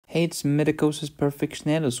Hey, it's Medicosis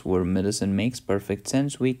Perfectionalis, where medicine makes perfect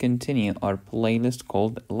sense. We continue our playlist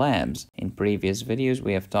called Labs. In previous videos,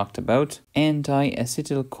 we have talked about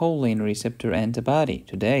anti-acetylcholine receptor antibody.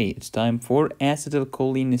 Today, it's time for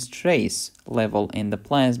acetylcholinesterase level in the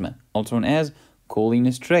plasma, also known as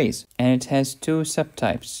cholinesterase, and it has two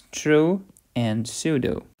subtypes, true and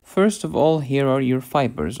pseudo. First of all, here are your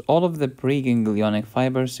fibers. All of the preganglionic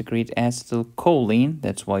fibers secrete acetylcholine,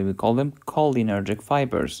 that's why we call them cholinergic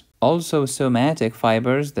fibers. Also, somatic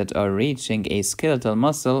fibers that are reaching a skeletal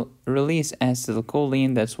muscle release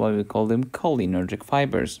acetylcholine, that's why we call them cholinergic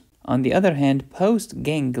fibers. On the other hand,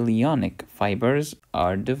 postganglionic fibers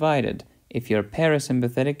are divided. If you're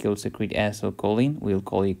parasympathetic, you'll secrete acetylcholine, we'll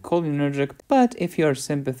call you cholinergic, but if you're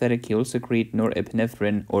sympathetic, you'll secrete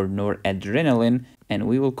Nor-Epinephrine or noradrenaline, and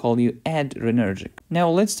we will call you adrenergic. Now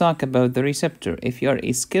let's talk about the receptor. If you are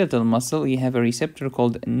a skeletal muscle, you have a receptor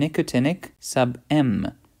called nicotinic sub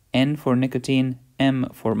M. N for nicotine, M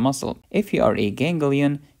for muscle. If you are a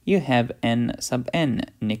ganglion, you have N sub N,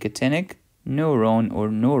 nicotinic, neuron or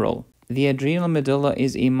neural. The adrenal medulla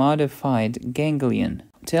is a modified ganglion.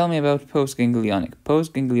 Tell me about postganglionic.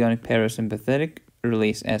 Postganglionic parasympathetic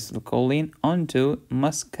release acetylcholine onto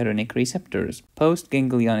muscarinic receptors.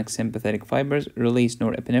 Postganglionic sympathetic fibers release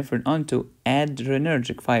norepinephrine onto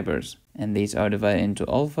adrenergic fibers, and these are divided into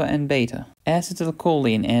alpha and beta.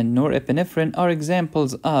 Acetylcholine and norepinephrine are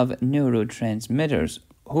examples of neurotransmitters.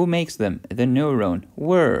 Who makes them? The neuron.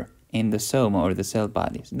 Where? In the soma or the cell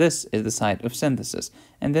bodies. This is the site of synthesis,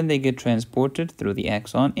 and then they get transported through the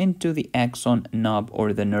axon into the axon knob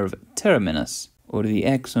or the nerve terminus, or the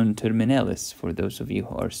axon terminalis for those of you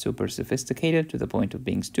who are super sophisticated to the point of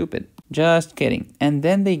being stupid. Just kidding. And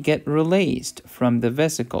then they get released from the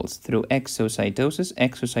vesicles through exocytosis.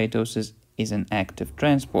 Exocytosis is an active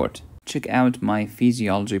transport. Check out my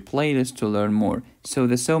physiology playlist to learn more. So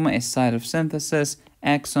the soma is site of synthesis,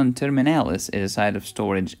 axon terminalis is a site of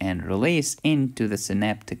storage and release into the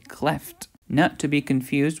synaptic cleft, not to be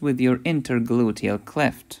confused with your intergluteal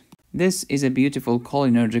cleft. This is a beautiful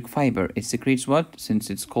cholinergic fiber. It secretes what? Since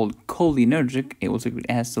it's called cholinergic, it will secrete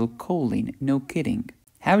acetylcholine. No kidding.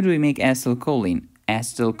 How do we make acetylcholine?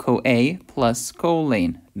 Acetyl-CoA plus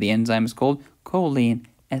choline. The enzyme is called choline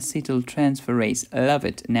acetyltransferase. Love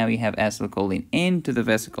it. Now you have acetylcholine into the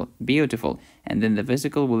vesicle. Beautiful. And then the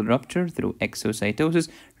vesicle will rupture through exocytosis,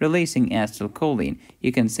 releasing acetylcholine.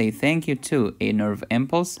 You can say thank you to a nerve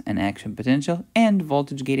impulse, an action potential, and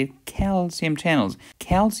voltage-gated calcium channels.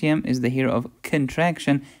 Calcium is the hero of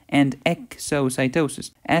contraction and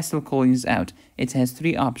exocytosis. Acetylcholine is out. It has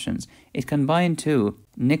three options. It can bind to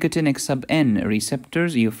nicotinic sub N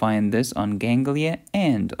receptors. You find this on ganglia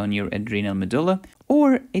and on your adrenal medulla.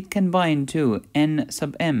 Or it can bind to N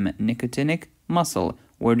sub M nicotinic muscle.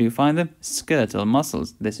 Where do you find them? Skeletal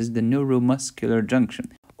muscles. This is the neuromuscular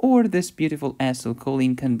junction. Or this beautiful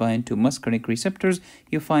acetylcholine can bind to muscarinic receptors.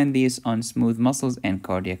 You find these on smooth muscles and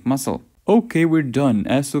cardiac muscle. Okay, we're done.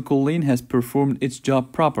 Acetylcholine has performed its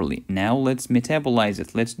job properly. Now let's metabolize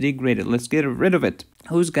it. Let's degrade it. Let's get rid of it.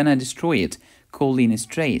 Who's gonna destroy it?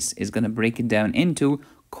 Cholinesterase is gonna break it down into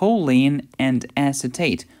choline and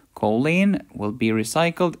acetate. Choline will be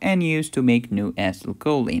recycled and used to make new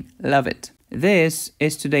acetylcholine. Love it. This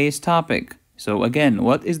is today's topic. So again,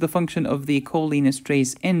 what is the function of the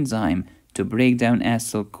cholinesterase enzyme? To break down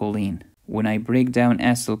acetylcholine. When I break down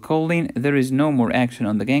acetylcholine, there is no more action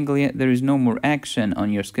on the ganglia, there is no more action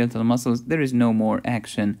on your skeletal muscles, there is no more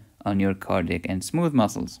action on your cardiac and smooth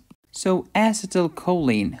muscles. So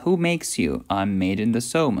acetylcholine, who makes you? I'm made in the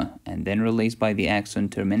soma and then released by the axon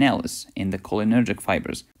terminalis in the cholinergic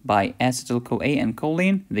fibers. By acetyl-CoA and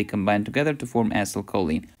choline, they combine together to form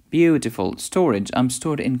acetylcholine. Beautiful. Storage. I'm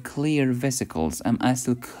stored in clear vesicles. I'm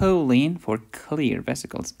acetylcholine for clear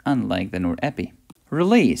vesicles, unlike the Nor-Epi.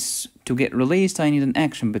 Release. To get released, I need an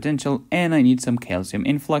action potential and I need some calcium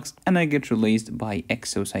influx, and I get released by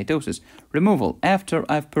exocytosis. Removal. After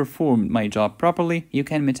I've performed my job properly, you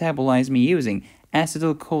can metabolize me using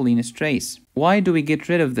acetylcholinesterase. Why do we get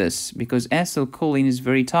rid of this? Because acetylcholine is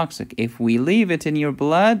very toxic. If we leave it in your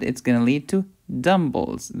blood, it's going to lead to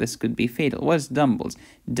dumbbells. This could be fatal. What's dumbbells?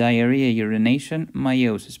 Diarrhea, urination,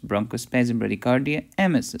 meiosis, bronchospasm, bradycardia,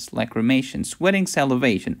 emesis, lacrimation, sweating,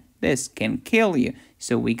 salivation. This can kill you.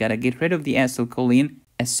 So we gotta get rid of the acetylcholine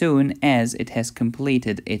as soon as it has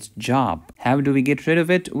completed its job. How do we get rid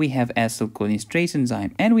of it? We have acetylcholinesterase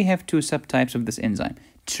enzyme, and we have two subtypes of this enzyme.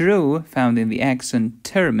 True, found in the axon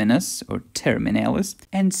terminus or terminalis,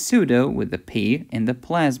 and pseudo with the P in the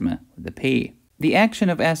plasma with the P. The action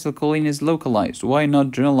of acetylcholine is localized. Why not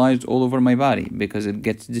generalized all over my body? Because it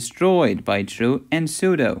gets destroyed by true and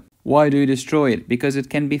pseudo. Why do you destroy it? Because it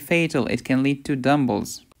can be fatal. It can lead to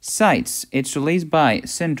dumbbells. Sites. It's released by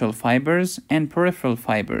central fibers and peripheral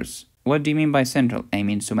fibers. What do you mean by central? I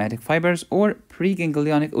mean somatic fibers or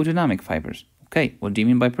preganglionic autonomic fibers. Okay, what do you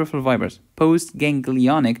mean by peripheral fibers?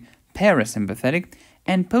 Postganglionic parasympathetic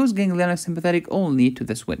and postganglionic sympathetic only to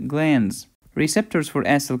the sweat glands. Receptors for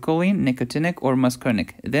acetylcholine, nicotinic or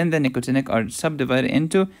muscarinic. Then the nicotinic are subdivided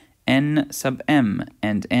into N sub M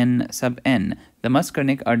and N sub N. The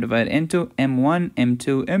muscarinic are divided into M1,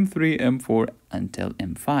 M2, M3, M4 until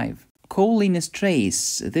M5.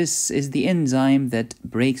 Cholinesterase. This is the enzyme that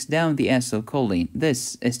breaks down the acetylcholine.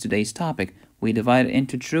 This is today's topic. We divide it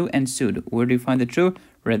into true and pseudo. Where do you find the true?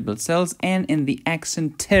 Red blood cells and in the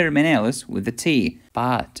accent terminalis with the T.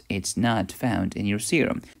 But it's not found in your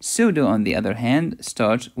serum. Pseudo, on the other hand,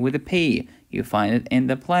 starts with a P. You find it in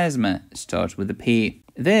the plasma. Starts with a P.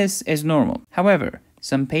 This is normal. However,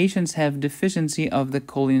 some patients have deficiency of the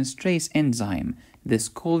cholinesterase enzyme. This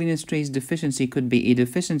cholinesterase deficiency could be a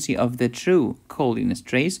deficiency of the true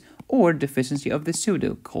cholinesterase or deficiency of the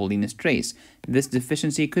pseudo cholinesterase. This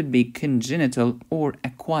deficiency could be congenital or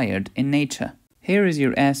acquired in nature. Here is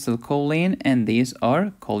your acetylcholine and these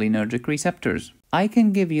are cholinergic receptors. I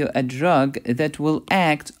can give you a drug that will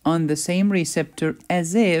act on the same receptor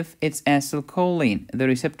as if it's acetylcholine. The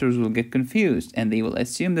receptors will get confused and they will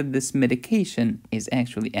assume that this medication is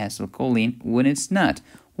actually acetylcholine when it's not.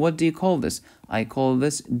 What do you call this? I call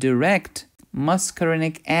this direct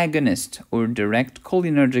muscarinic agonist or direct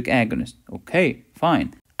cholinergic agonist. Okay,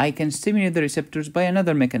 fine. I can stimulate the receptors by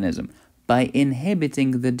another mechanism, by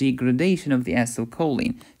inhibiting the degradation of the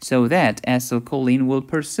acetylcholine so that acetylcholine will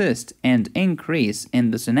persist and increase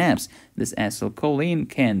in the synapse. This acetylcholine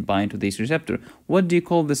can bind to this receptor. What do you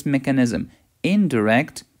call this mechanism?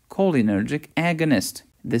 Indirect cholinergic agonist.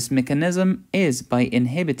 This mechanism is by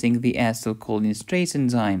inhibiting the acetylcholinesterase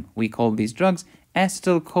enzyme. We call these drugs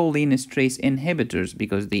acetylcholinesterase inhibitors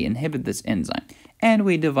because they inhibit this enzyme. And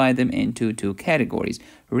we divide them into two categories,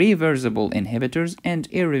 reversible inhibitors and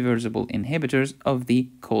irreversible inhibitors of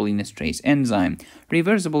the cholinesterase enzyme.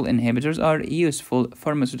 Reversible inhibitors are useful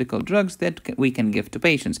pharmaceutical drugs that we can give to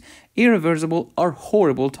patients. Irreversible are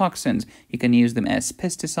horrible toxins. You can use them as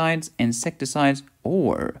pesticides, insecticides,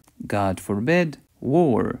 or, God forbid,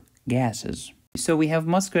 war gases. So we have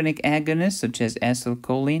muscarinic agonists such as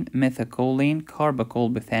acetylcholine, methacholine,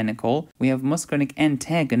 carbachol-bethanochol. We have muscarinic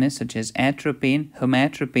antagonists such as atropine,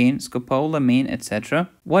 homatropine, scopolamine, etc.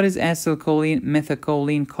 What is acetylcholine,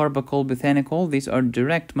 methacholine, carbachol-bethanochol? These are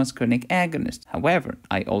direct muscarinic agonists. However,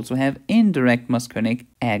 I also have indirect muscarinic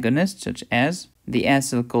agonists such as the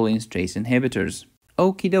acetylcholinesterase inhibitors.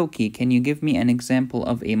 Okie dokie, can you give me an example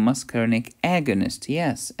of a muscarinic agonist?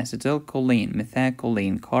 Yes, acetylcholine,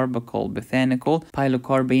 methacholine, carbachol, bethanochol,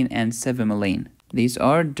 pilocarpine, and cevimeline. These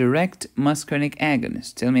are direct muscarinic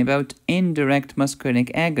agonists. Tell me about indirect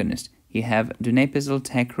muscarinic agonists. You have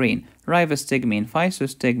donepezil-tacrine, rivastigmine,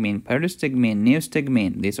 physostigmine, pyristigmine,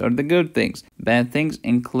 neostigmine. These are the good things. Bad things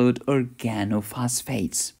include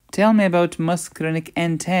organophosphates. Tell me about muscarinic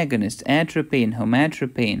antagonists, atropine,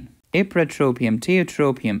 homatropine, ipratropium,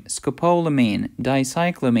 tiotropium, scopolamine,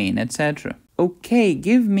 dicyclamine, etc. Okay,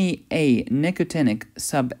 give me a nicotinic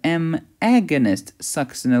sub-M agonist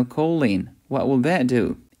succinylcholine. What will that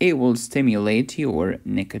do? It will stimulate your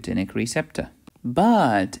nicotinic receptor.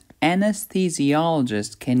 But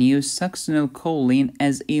anesthesiologists can use succinylcholine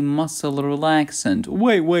as a muscle relaxant.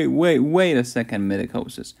 Wait a second,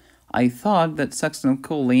 medicosis. I thought that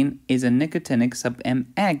succinylcholine is a nicotinic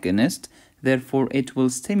sub-M agonist. Therefore, it will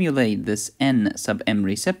stimulate this N sub-M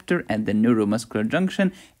receptor at the neuromuscular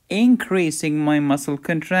junction, increasing my muscle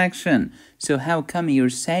contraction. So how come you're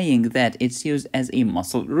saying that it's used as a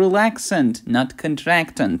muscle relaxant, not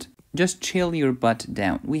contractant? Just chill your butt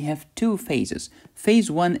down. We have two phases. Phase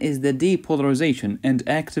 1 is the depolarization and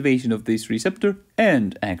activation of this receptor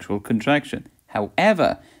and actual contraction.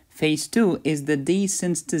 However, phase 2 is the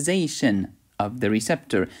desensitization of the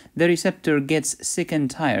receptor. The receptor gets sick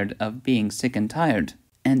and tired of being sick and tired,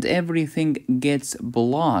 and everything gets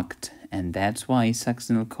blocked, and that's why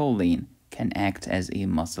succinylcholine can act as a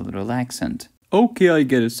muscle relaxant. Okay, I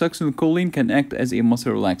get it. Succinylcholine can act as a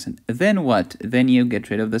muscle relaxant. Then what? Then you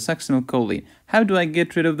get rid of the succinylcholine. How do I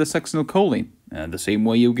get rid of the succinylcholine? The same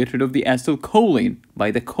way you get rid of the acetylcholine,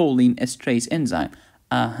 by the cholinesterase enzyme.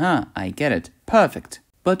 I get it. Perfect.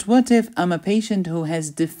 But what if I'm a patient who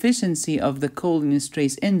has deficiency of the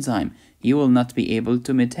cholinesterase enzyme? You will not be able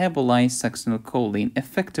to metabolize succinylcholine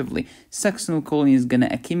effectively. Succinylcholine is going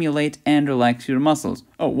to accumulate and relax your muscles.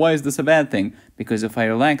 Oh, why is this a bad thing? Because if I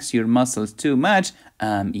relax your muscles too much,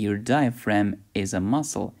 your diaphragm is a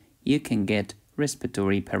muscle. You can get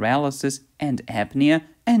respiratory paralysis, and apnea,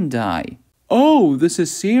 and die. Oh, this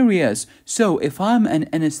is serious. So if I'm an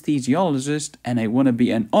anesthesiologist and I want to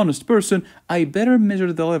be an honest person, I better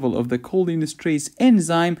measure the level of the cholinesterase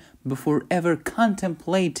enzyme before ever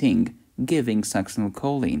contemplating giving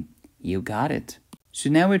succinylcholine. You got it. So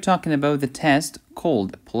now we're talking about the test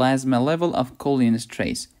called plasma level of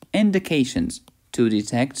cholinesterase. Indications to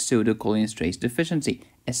detect pseudocholinesterase deficiency,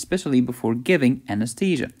 especially before giving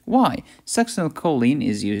anesthesia. Why? Succinylcholine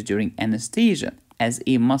is used during anesthesia as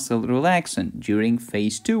a muscle relaxant during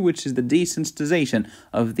phase 2, which is the desensitization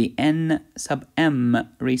of the N(M)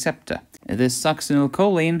 receptor. This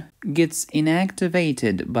succinylcholine gets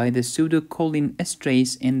inactivated by the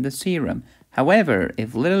pseudocholinesterase in the serum. However,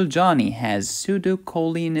 if little Johnny has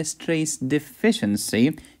pseudocholinesterase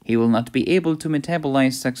deficiency, he will not be able to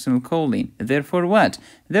metabolize succinylcholine. Therefore what?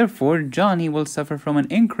 Therefore, Johnny will suffer from an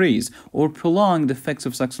increase or prolonged effects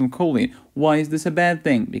of succinylcholine. Why is this a bad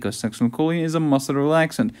thing? Because succinylcholine is a muscle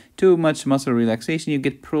relaxant. Too much muscle relaxation, you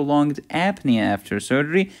get prolonged apnea after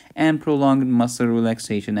surgery and prolonged muscle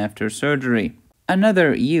relaxation after surgery.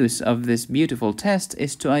 Another use of this beautiful test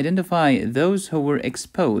is to identify those who were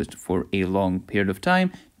exposed for a long period of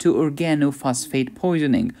time to organophosphate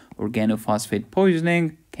poisoning. Organophosphate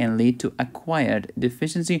poisoning can lead to acquired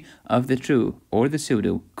deficiency of the true or the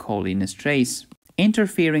pseudocholinesterase.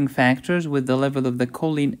 Interfering factors with the level of the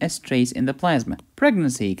cholinesterase in the plasma.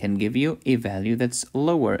 Pregnancy can give you a value that's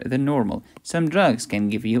lower than normal. Some drugs can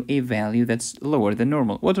give you a value that's lower than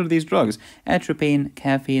normal. What are these drugs? Atropine,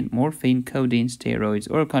 caffeine, morphine, codeine,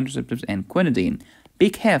 steroids, oral contraceptives, and quinidine.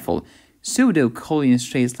 Be careful.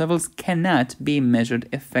 Pseudocholinesterase levels cannot be measured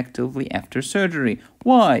effectively after surgery.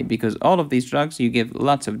 Why? Because all of these drugs, you give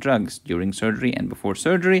lots of drugs during surgery and before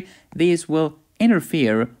surgery. These will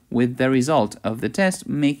interfere with the result of the test,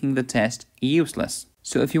 making the test useless.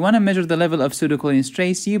 So if you want to measure the level of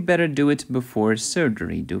pseudocholinesterase, you better do it before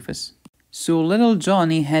surgery, doofus. So little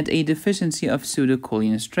Johnny had a deficiency of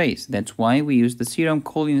pseudocholinesterase. That's why we use the serum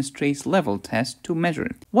cholinesterase level test to measure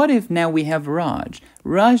it. What if now we have Raj?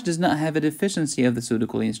 Raj does not have a deficiency of the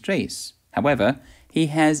pseudocholinesterase. However, he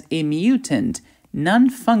has a mutant,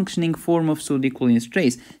 non-functioning form of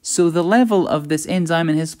pseudocholinesterase, so the level of this enzyme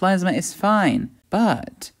in his plasma is fine,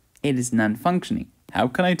 but it is non-functioning. How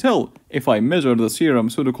can I tell? If I measure the serum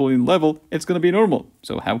pseudocholine level, it's going to be normal.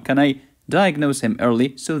 So how can I diagnose him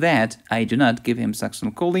early so that I do not give him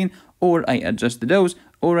succinylcholine, or I adjust the dose,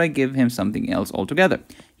 or I give him something else altogether?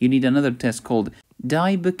 You need another test called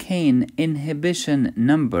dibucane inhibition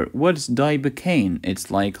number. What's dibucane?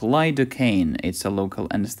 It's like lidocaine. It's a local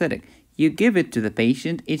anesthetic. You give it to the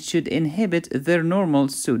patient, it should inhibit their normal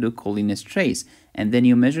pseudocholinesterase. And then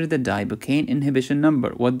you measure the dibucane inhibition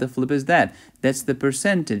number. What the flip is that? That's the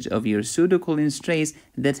percentage of your pseudocholinesterase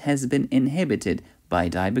that has been inhibited by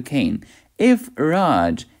dibucane. If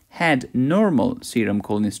Raj had normal serum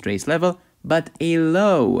cholinesterase level, but a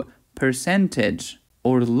low percentage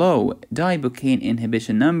or low dibucane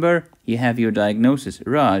inhibition number, you have your diagnosis.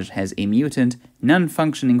 Raj has a mutant,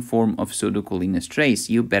 non-functioning form of pseudocholinesterase.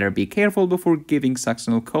 You better be careful before giving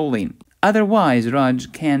succinylcholine. Otherwise,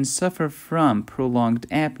 Raj can suffer from prolonged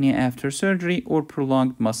apnea after surgery or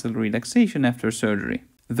prolonged muscle relaxation after surgery.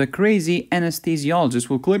 The crazy anesthesiologist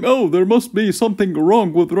will claim, oh, there must be something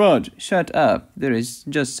wrong with Raj. Shut up. There is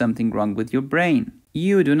just something wrong with your brain.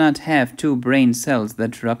 You do not have two brain cells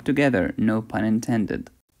that rub together, no pun intended.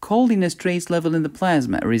 Cholinesterase level in the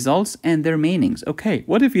plasma, results and their meanings. Okay,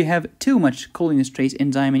 what if you have too much cholinesterase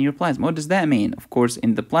enzyme in your plasma? What does that mean? Of course,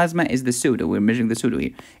 in the plasma is the pseudo. We're measuring the pseudo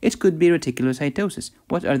here. It could be reticulocytosis.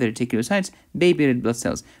 What are the reticulocytes? Baby red blood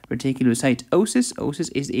cells. Reticulocytosis. Osis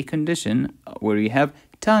is a condition where you have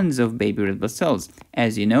tons of baby red blood cells.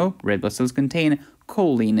 As you know, red blood cells contain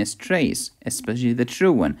cholinesterase, especially the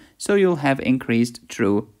true one. So you'll have increased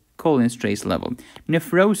true cholinesterase level.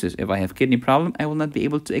 Nephrosis. If I have kidney problem, I will not be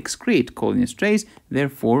able to excrete cholinesterase,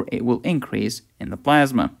 therefore it will increase in the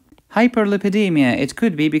plasma. Hyperlipidemia. It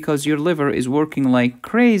could be because your liver is working like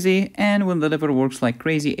crazy, and when the liver works like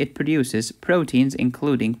crazy, it produces proteins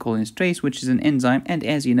including cholinesterase, which is an enzyme, and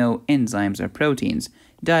as you know, enzymes are proteins.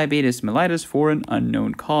 Diabetes mellitus for an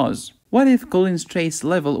unknown cause. What if cholinesterase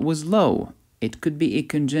level was low? It could be a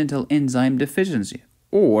congenital enzyme deficiency.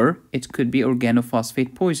 Or it could be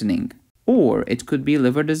organophosphate poisoning. Or it could be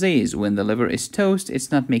liver disease. When the liver is toast,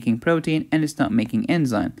 it's not making protein and it's not making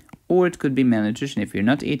enzyme. Or it could be malnutrition. If you're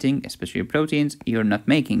not eating, especially proteins, you're not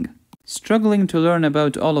making. Struggling to learn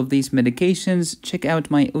about all of these medications? Check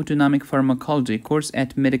out my Autonomic Pharmacology course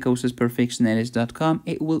at medicosisperfectionalis.com.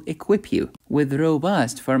 It will equip you with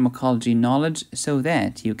robust pharmacology knowledge so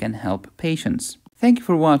that you can help patients. Thank you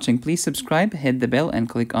for watching. Please subscribe, hit the bell, and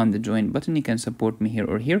click on the join button. You can support me here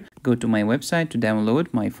or here. Go to my website to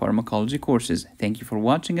download my pharmacology courses. Thank you for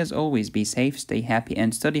watching. As always, be safe, stay happy,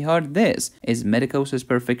 and study hard. This is Medicosis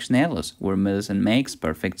Perfectionalis, where medicine makes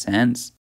perfect sense.